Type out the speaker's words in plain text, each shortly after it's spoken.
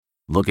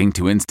Looking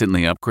to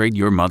instantly upgrade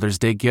your Mother's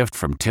Day gift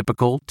from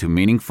typical to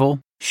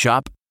meaningful?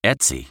 Shop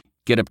Etsy.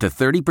 Get up to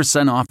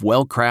 30% off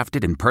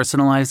well-crafted and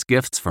personalized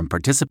gifts from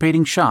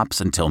participating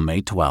shops until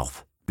May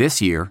 12th. This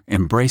year,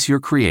 embrace your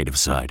creative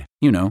side.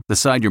 You know, the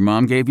side your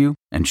mom gave you.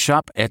 And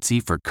shop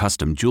Etsy for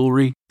custom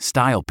jewelry,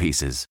 style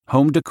pieces,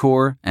 home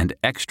decor, and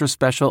extra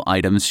special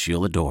items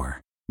she'll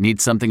adore.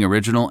 Need something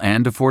original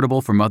and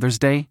affordable for Mother's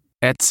Day?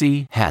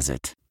 Etsy has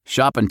it.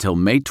 Shop until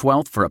May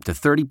 12th for up to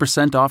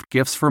 30% off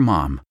gifts for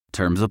mom.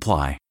 Terms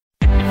apply.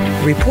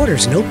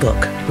 Reporter's Notebook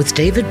with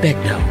David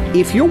Begnaud.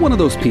 If you're one of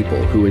those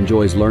people who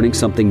enjoys learning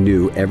something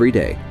new every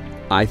day,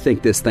 I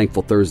think this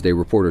Thankful Thursday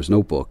Reporter's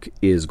Notebook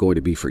is going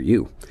to be for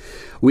you.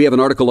 We have an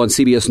article on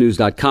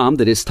CBSNews.com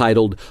that is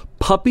titled,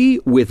 Puppy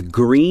with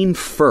Green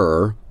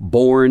Fur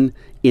Born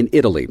in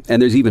Italy.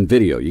 And there's even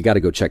video. You got to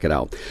go check it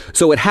out.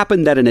 So it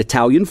happened that an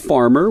Italian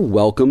farmer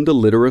welcomed a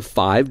litter of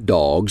 5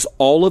 dogs.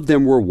 All of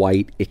them were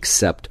white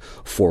except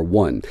for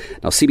one.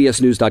 Now,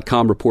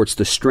 CBSNews.com reports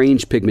the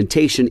strange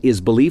pigmentation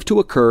is believed to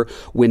occur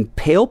when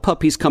pale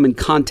puppies come in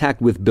contact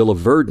with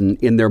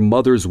biliverdin in their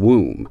mother's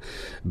womb.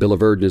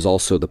 Biliverdin is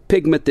also the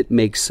pigment that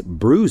makes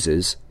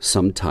bruises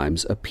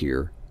sometimes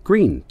appear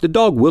green. The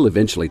dog will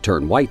eventually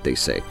turn white, they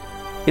say.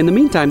 In the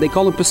meantime, they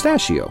call him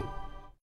Pistachio.